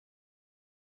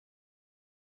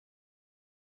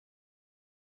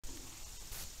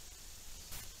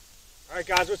Alright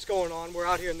guys, what's going on? We're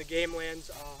out here in the game lands.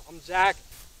 I'm Zach,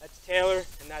 that's Taylor,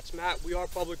 and that's Matt. We are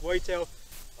Public Whitetail.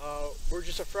 We're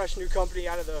just a fresh new company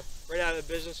right out of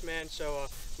the business, man. So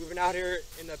we've been out here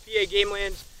in the PA game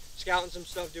lands, scouting some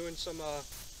stuff, doing some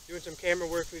camera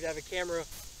work. We have a camera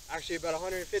actually about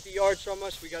 150 yards from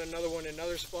us. We got another one in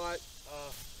another spot.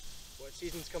 What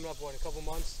season's coming up? What, in a couple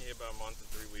months? Yeah, about a month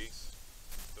and 3 weeks.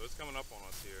 So it's coming up on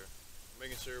us here. We're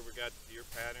making sure we got the deer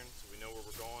pattern so we know where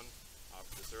we're going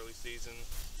for this early season,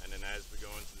 and then as we go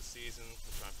into the season,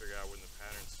 we'll try and figure out when the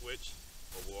patterns switch.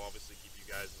 But we'll obviously keep you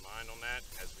guys in mind on that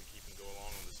as we keep and go along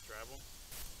on this travel.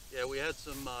 Yeah, we had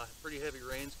some pretty heavy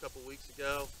rains a couple weeks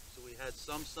ago, so we had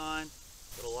some sign,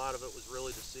 but a lot of it was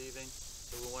really deceiving.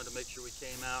 So we wanted to make sure we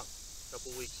came out a couple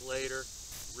weeks later.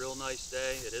 Real nice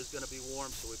day. It is going to be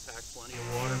warm, so we packed plenty of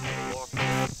water for the walk.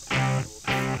 And we'll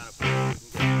kind of put what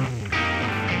we can get.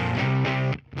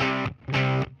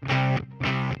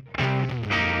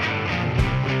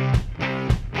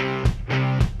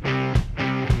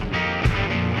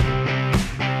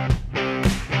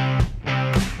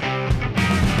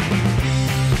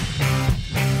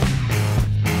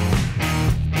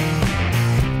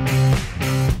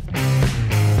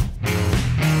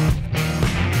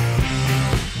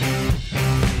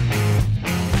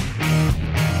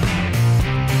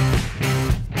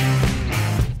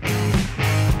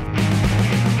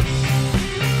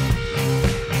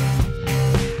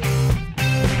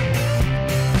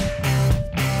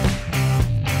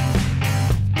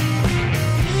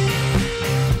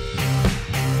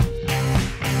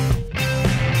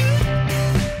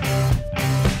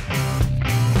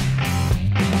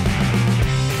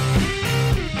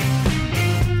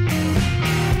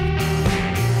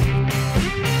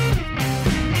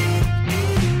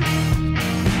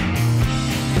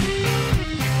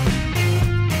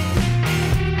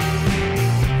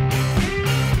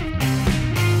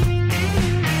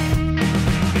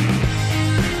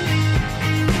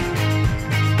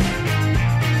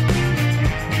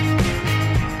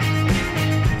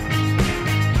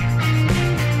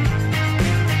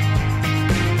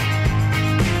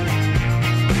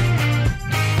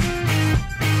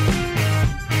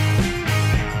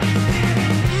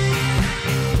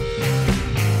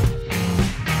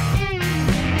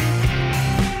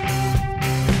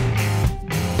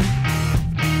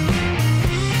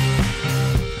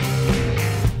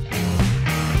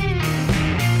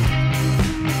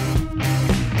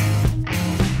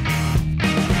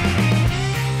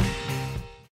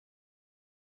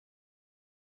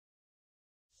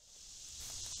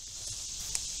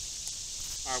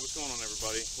 Alright, what's going on,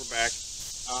 everybody? We're back.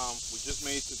 We just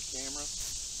made it to the camera.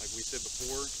 Like we said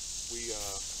before, we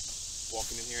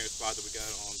walking in here in a spot that we got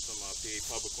on some PA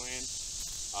public land.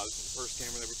 This is the first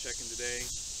camera that we're checking today.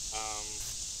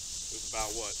 It was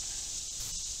about what?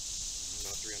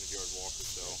 About 300-yard walk or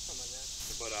so. Something like that.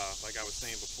 But like I was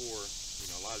saying before, you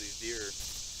know, a lot of these deer,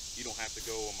 you don't have to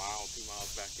go a mile, 2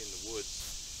 miles back in the woods.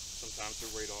 Sometimes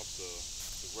they're right off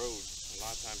the road. A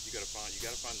lot of times you gotta find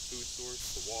the food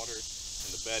source, the water,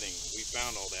 and the bedding. We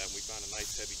found all that, and we found a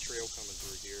nice heavy trail coming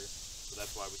through here, so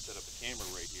that's why we set up a camera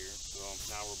right here. So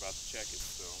now we're about to check it.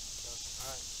 So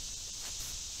Alright.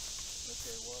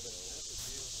 Okay, well that's a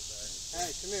deal. Hey,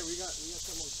 come here, we got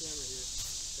something on camera here.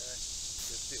 Okay.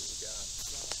 let's see what we got.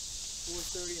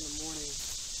 4:30 in the morning.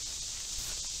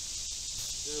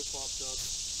 Joe popped up.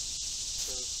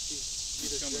 So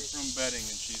She's coming from bedding,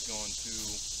 and she's going to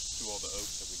all the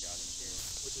oaks that we got in here,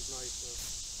 which is nice.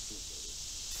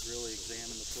 Really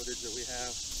examine the footage that we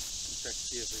have and check to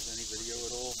see if there's any video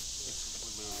at all.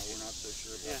 We're not so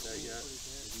sure about that yet.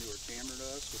 It's a newer camera to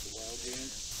us with the wild game,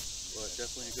 but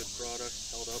definitely a good product,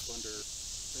 held up under.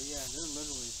 So yeah, they're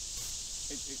literally.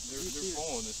 they're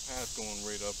following this path going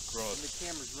right up across. And the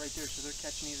camera's right there, so they're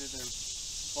catching either their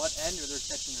butt end or they're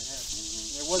catching their head.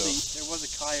 Mm-hmm. There was a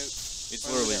coyote. It's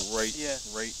literally right there.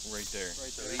 Right there.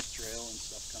 there. There's trail and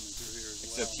stuff coming through here as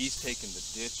well. Except he's taking the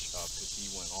ditch up because he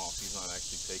went off. He's not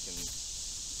actually taking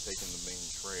the main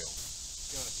trail.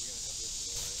 You're gonna have this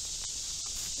in the way.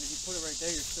 And if you put it right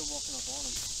there, you're still walking up on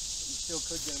him. You still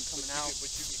could get them coming out. But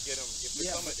you could get them if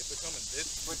they're coming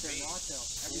this. But they're not though.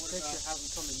 Every picture has them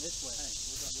coming this way. Hey,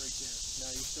 what about right there? No,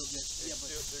 you still get. Yeah,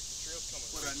 but the trail's coming.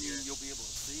 But I mean, you'll be able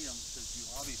to see them because you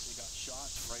obviously got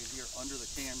shots right here under the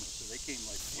camera, so they came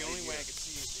like. The only way I could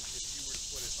see it is if you were to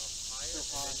put it up higher,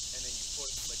 and then you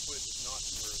put it just not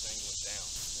to where it's angling down.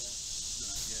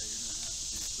 Yeah, you're gonna have to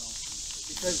do something.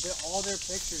 Because all their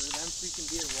pictures are them freaking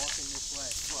deer walking this way.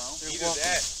 Well, either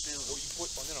that, or you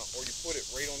put it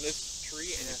right on this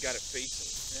tree and you've got it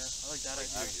facing. Yeah, I like that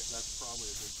idea. That's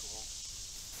probably a good call.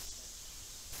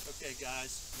 Okay,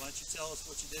 guys, why don't you tell us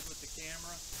what you did with the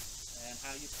camera and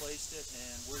how you placed it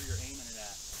and where you're aiming it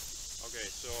at. Okay,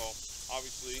 so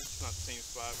obviously it's not the same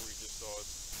spot where you just saw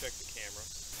us check the camera.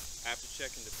 After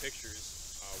checking the pictures,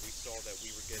 we saw that we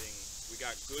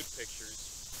got good pictures,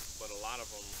 but a lot of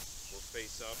them were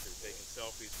face up. They were taking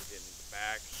selfies. We're getting the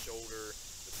back, shoulder,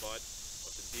 the butt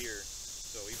of the deer.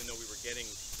 So even though we were getting,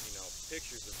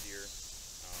 pictures of deer,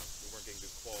 we weren't getting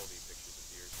good quality pictures of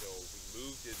deer. So we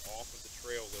moved it off of the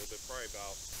trail a little bit, probably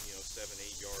about 7-8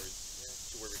 yards,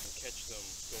 to where we can catch them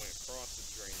going across the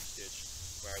drainage ditch,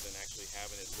 rather than actually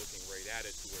having it looking right at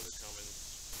it to where they're coming.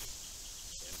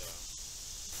 And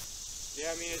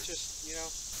yeah, I mean, it's just,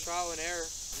 trial and error.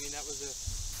 I mean,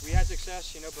 we had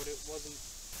success, but it wasn't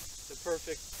the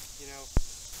perfect, $1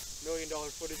 million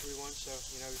footage we want. So,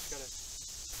 we just gotta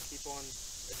keep on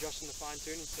adjusting the fine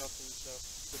tuning stuff. And so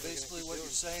Basically what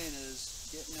you're saying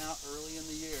is getting out early in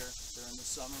the year during the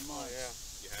summer months. Oh, yeah.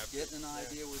 you have to. Getting an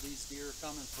idea where these deer are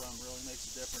coming from really makes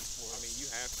a difference for us. I mean, you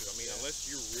have to. I mean, unless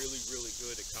you're really, really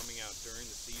good at coming out during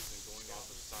the season, going off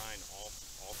a sign, off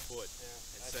foot,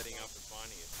 and setting up and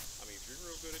finding it. I mean, if you're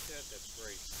real good at that, that's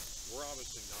great. We're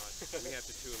obviously not. We have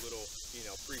to do a little,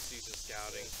 preseason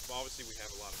scouting. But obviously, we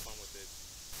have a lot of fun with it.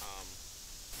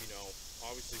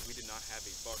 Obviously, we did not have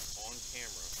a buck on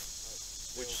camera,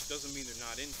 which doesn't mean they're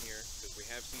not in here, because we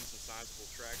have seen some sizable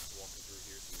tracks walking through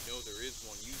here, so we know there is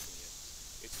one using it.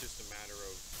 It's just a matter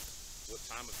of what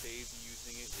time of day is he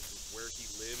using it, is this where he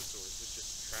lives, or is this just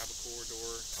a travel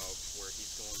corridor of where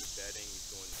he's going to bedding,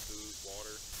 he's going to food,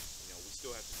 water. We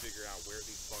still have to figure out where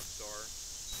these bucks are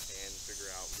and figure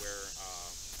out where,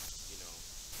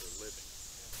 they're living.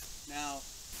 Now,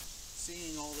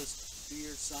 seeing all this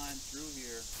deer sign through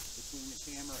here between the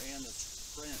camera and the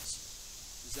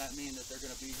prints, does that mean that they're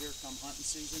going to be here come hunting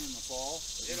season in the fall?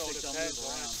 Or do It you all think they'll depends, move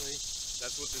around? honestly.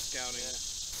 That's what the scouting.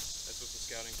 That's what the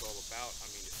scouting's all about. I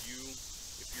mean, if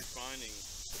you're finding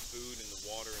the food and the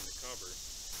water and the cover,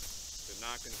 they're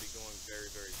not going to be going very,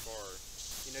 very far.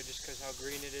 Just because how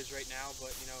green it is right now,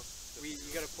 but you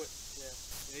got to put,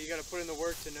 you got to put in the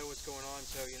work to know what's going on.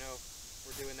 So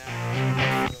we're doing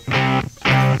that.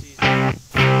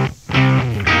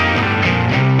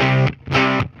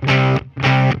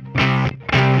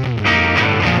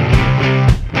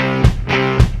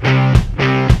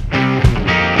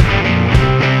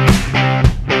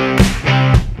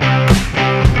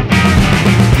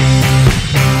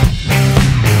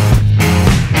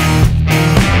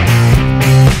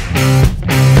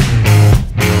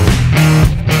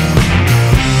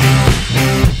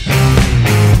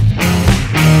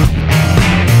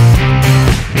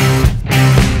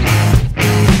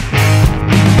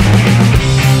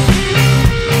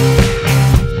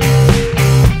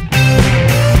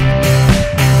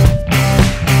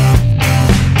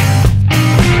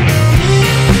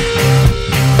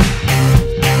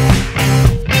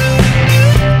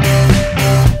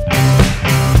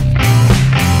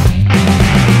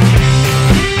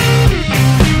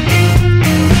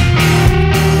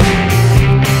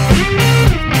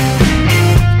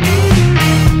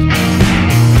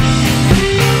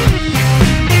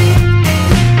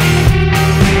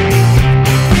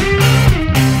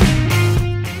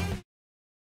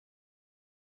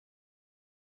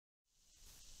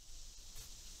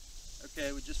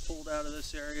 Okay, we just pulled out of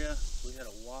this area. We had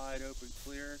a wide open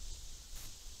clear.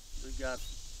 We've got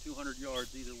 200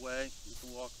 yards either way. We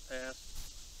can walk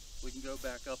past. We can go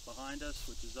back up behind us,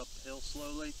 which is up the hill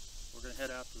slowly. We're going to head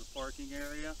out to the parking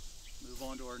area, move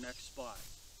on to our next spot.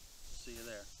 See you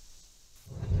there.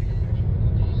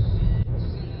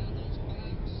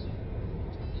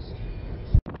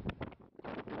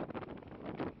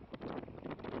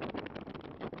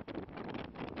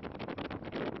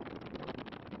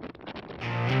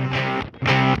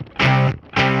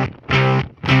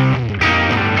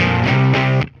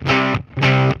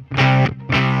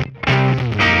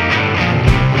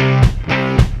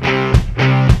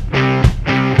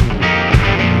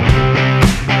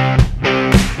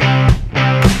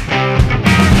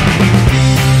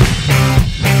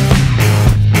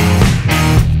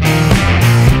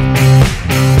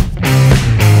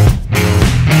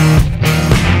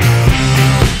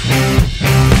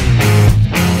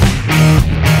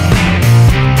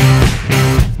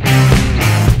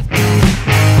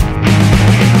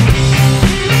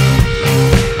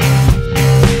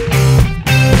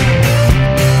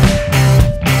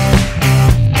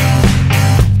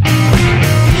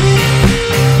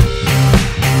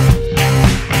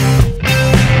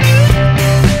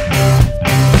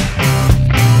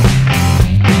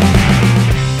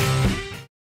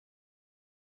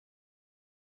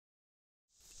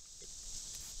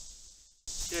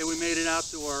 Okay, we made it out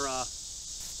to our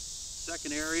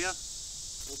second area.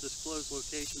 We'll disclose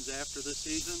locations after the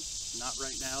season, not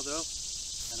right now though,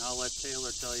 and I'll let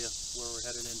Taylor tell you where we're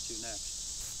headed into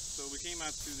next. So we came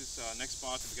out to this next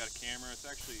spot that we got a camera. It's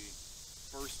actually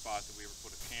the first spot that we ever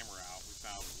put a camera out. We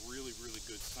found a really, really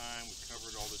good sign. We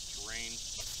covered all this terrain.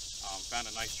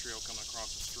 Found a nice trail coming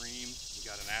across the stream. We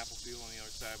got an apple field on the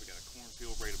other side. We got a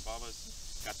cornfield right above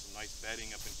us. Got some nice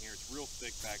bedding up in here. It's real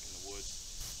thick back in the woods.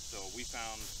 So we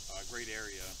found a great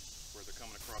area where they're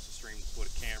coming across the stream to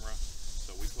put a camera.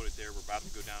 So we put it there. We're about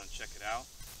to go down and check it out.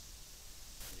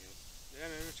 Yeah,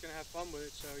 man, we're just gonna have fun with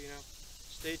it. So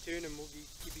stay tuned, and we'll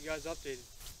keep you guys updated.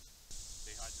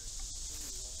 Stay hydrated.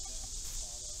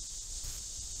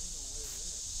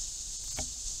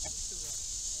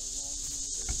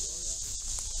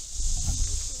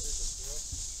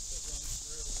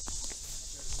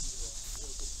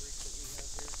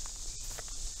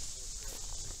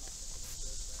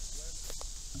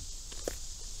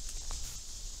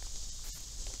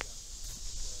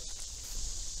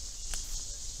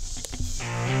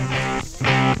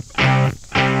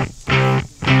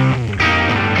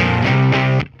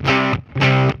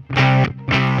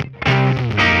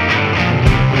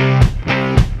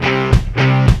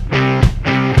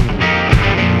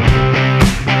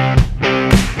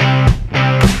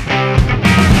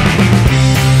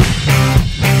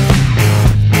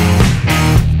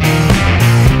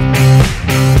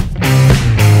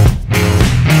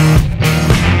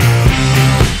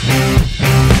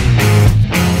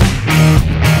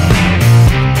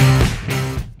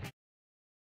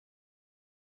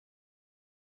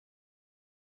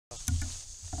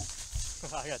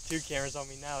 I got 2 cameras on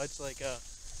me now. It's like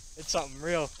it's something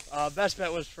real. Best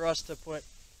bet was for us to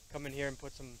come in here and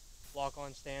put some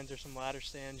lock-on stands or some ladder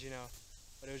stands,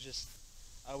 But it was just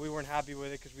we weren't happy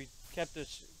with it because we kept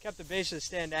the base of the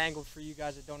stand angled for you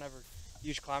guys that don't ever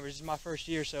use climbers. This is my first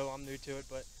year, so I'm new to it.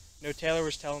 But Taylor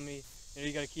was telling me,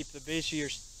 you got to keep the base of your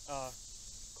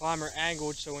climber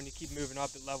angled, so when you keep moving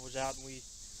up, it levels out. And we,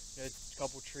 a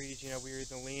couple trees, we were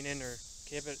either leaning or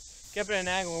kept it at an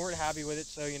angle, and we're happy with it.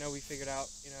 So we figured out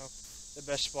the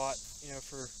best spot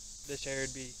for this area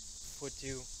would be put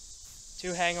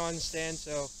two hang-on stands.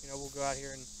 So we'll go out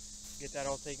here and get that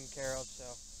all taken care of. So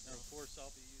Now, of course,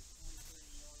 I'll be using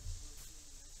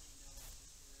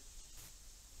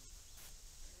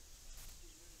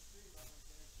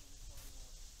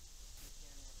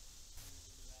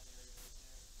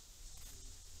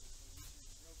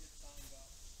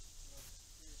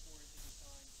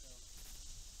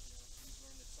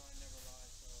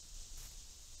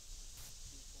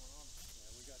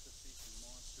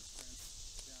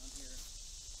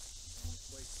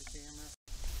camera.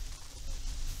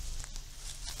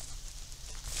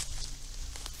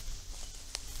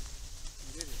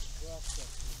 it is rough stuff.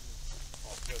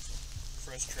 Oh, got some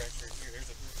fresh tracks right here.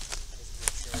 There's a good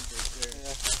track right there.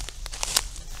 Yeah.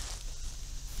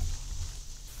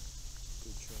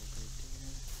 Good track right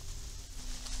there.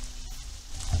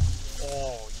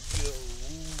 Oh, yo,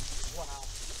 wow.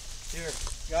 Here,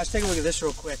 guys, take a look at this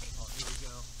real quick. Oh, here we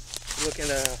go. Look at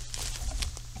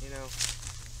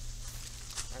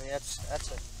I mean,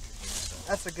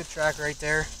 that's a good track right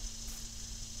there.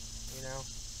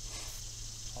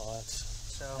 Oh,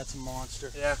 that's a monster.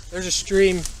 Yeah, there's a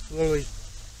stream literally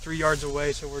 3 yards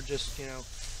away, so we're just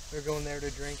we're going there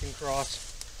to drink and cross.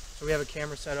 So we have a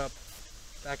camera set up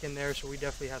back in there, so we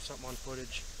definitely have something on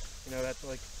footage. That's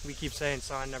like we keep saying,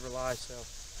 sign never lies. So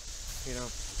Yeah,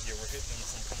 we're hitting them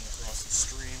from coming across the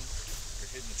stream.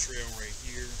 We're hitting the trail right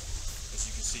here, as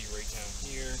you can see right down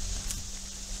here.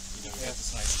 We got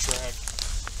this nice track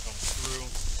that comes through.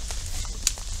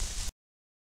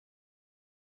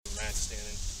 Matt's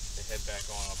standing, they head back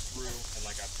on up through, and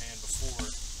like I panned before,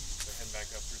 they're heading back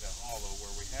up through that hollow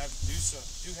where we do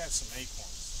have some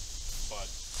acorns, but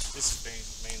this is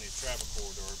mainly a travel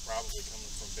corridor, probably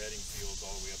coming from bedding fields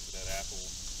all the way up to that apple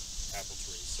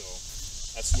tree. So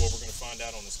that's what we're going to find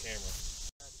out on this camera.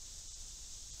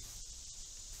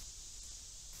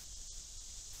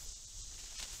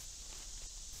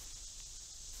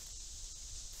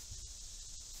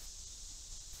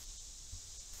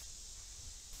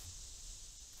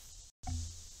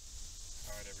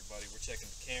 Alright everybody, we're checking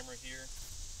the camera here,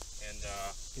 and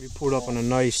we pulled up on a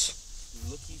nice.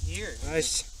 looky here.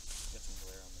 Nice. Got some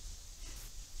glare on this.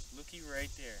 Looky right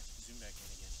there. Zoom back in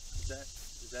again.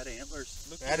 Is that antlers?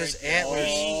 Looky That is right there. antlers.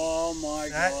 Oh my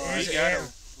That god. is We got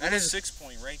antler. That is 6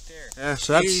 point right there. Yeah,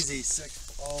 so that's Easy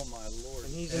 6. Oh my lord.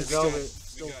 And he's in It's velvet.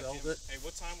 Still We got him. velvet. Hey,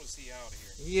 what time was he out of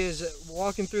here? He is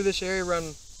walking through this area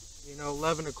around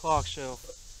 11 o'clock. So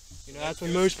that's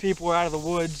when good. most people are out of the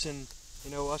woods, and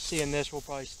us seeing this, we'll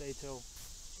probably stay till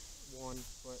 1.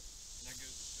 But And that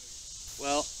goes to show you.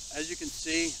 Well, as you can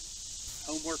see,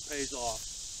 homework pays off,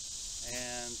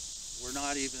 and we're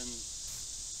not even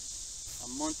a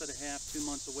month and a half, 2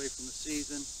 months away from the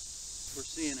season. We're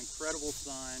seeing incredible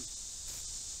sign.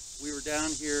 We were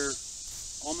down here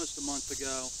almost a month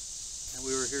ago, and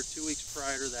we were here 2 weeks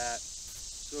prior to that.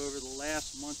 So over the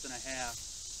last month and a half,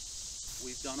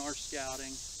 we've done our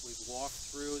scouting, we've walked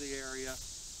through the area,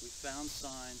 we found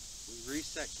sign, we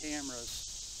reset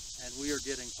cameras, and we are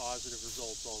getting positive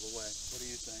results all the way. What do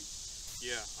you think?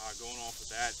 Yeah, going off of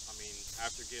that, I mean,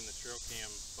 after getting the trail cam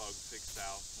bug fixed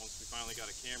out, once we finally got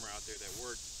a camera out there that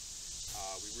worked,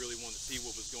 we really wanted to see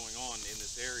what was going on in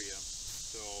this area.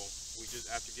 So we just,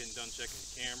 after getting done checking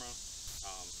the camera,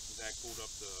 Zach pulled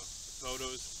up the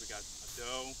photos. We got a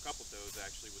doe, a couple does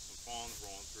actually, with some fawns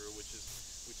rolling through, which is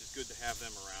good to have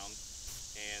them around.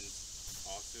 And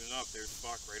soon enough, there's a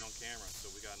buck right on camera.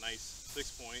 So we got a nice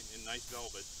 6-point and nice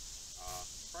velvet,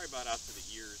 probably about out to the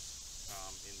ears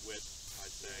in width,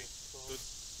 I'd say. So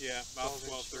it's, yeah, about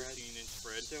 12, 13-inch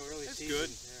spread. Still early it's season. good.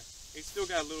 Yeah. It's still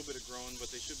got a little bit of growing,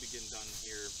 but they should be getting done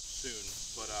here soon.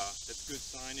 But that's good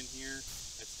sign in here.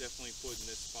 That's definitely putting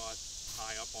this spot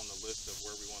high up on the list of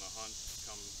where we want to hunt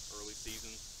come early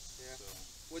season. Yeah. So.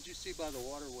 What'd you see by the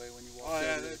waterway when you walked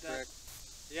over to the creek?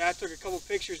 Yeah, I took a couple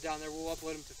pictures down there. We'll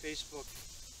upload them to Facebook.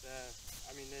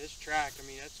 I mean, this track, I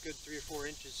mean, that's good 3 or 4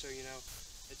 inches. So, you know,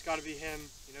 it's got to be him.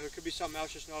 You know, there could be something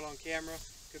else just not on camera.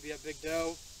 Could be a big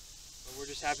doe. But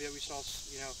we're just happy that we saw,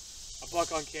 you know, a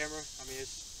buck on camera. I mean,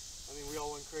 we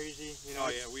all went crazy. You know.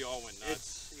 Oh yeah, we all went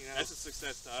nuts. You know, that's a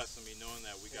success to us. I mean, knowing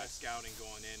that we got scouting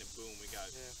going in, and boom, we got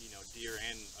you know, deer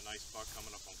and a nice buck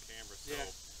coming up on camera. So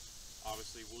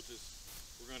obviously,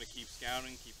 we're going to keep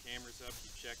scouting, keep cameras up,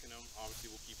 keep checking them.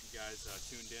 Obviously, we'll keep you guys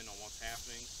tuned in on what's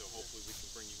happening. So hopefully, we can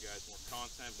bring you guys more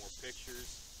content, more pictures.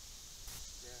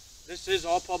 Yeah, this is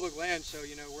all public land, so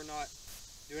you know we're not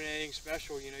doing anything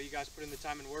special. You know, you guys put in the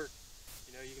time and work.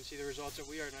 You know, you can see the results that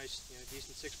we are nice, you know,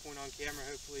 decent 6-point on camera.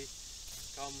 Hopefully,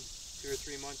 come 2 or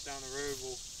 3 months down the road,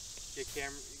 we'll get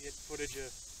footage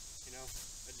of, you know,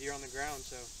 a deer on the ground.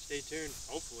 So stay tuned.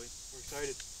 Hopefully, we're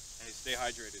excited. Hey, stay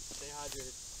hydrated. Stay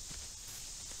hydrated.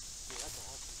 Dude, that's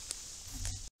awesome.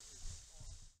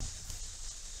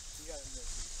 You got it,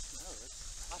 no,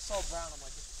 I saw brown. I'm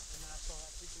like, and then I saw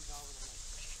that freaking velvet. I'm like.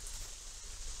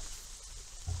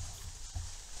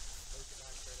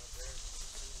 Right up there.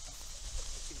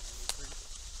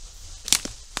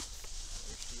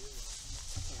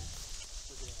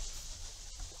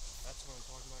 That's what I'm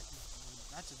talking about.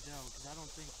 That's a doe, because I don't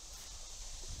think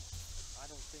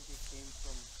it came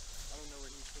from, I don't know where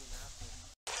he came after.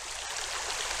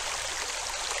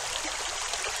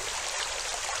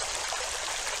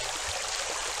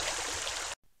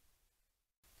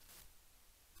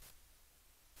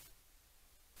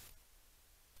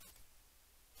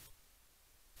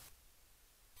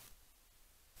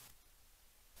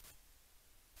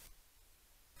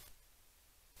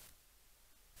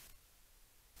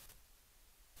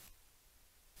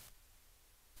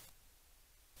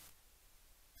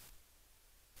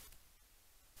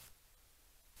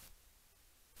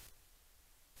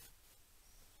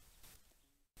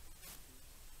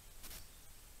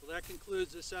 That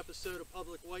concludes this episode of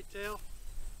Public Whitetail.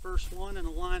 First one in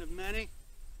a line of many.